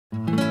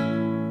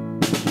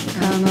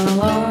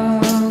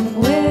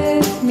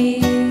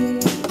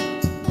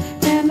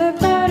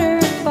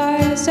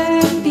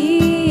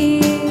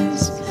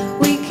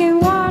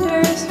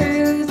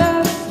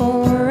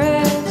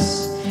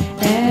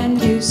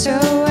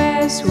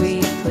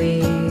sweet,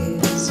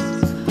 please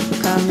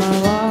come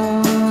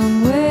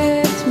along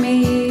with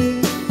me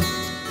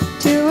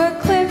to a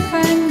cliff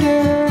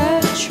under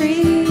a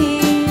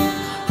tree,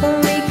 where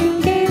we can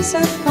gaze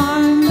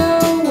upon the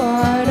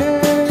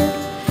water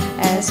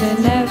as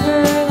an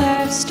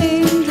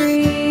everlasting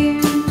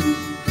dream.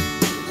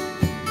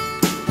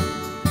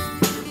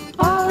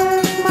 All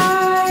of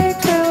my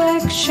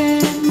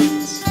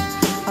collections,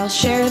 I'll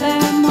share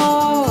them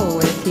all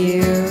with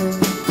you.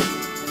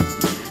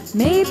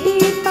 Maybe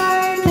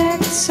by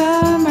next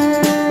summer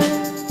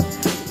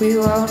we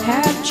won't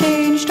have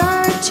changed our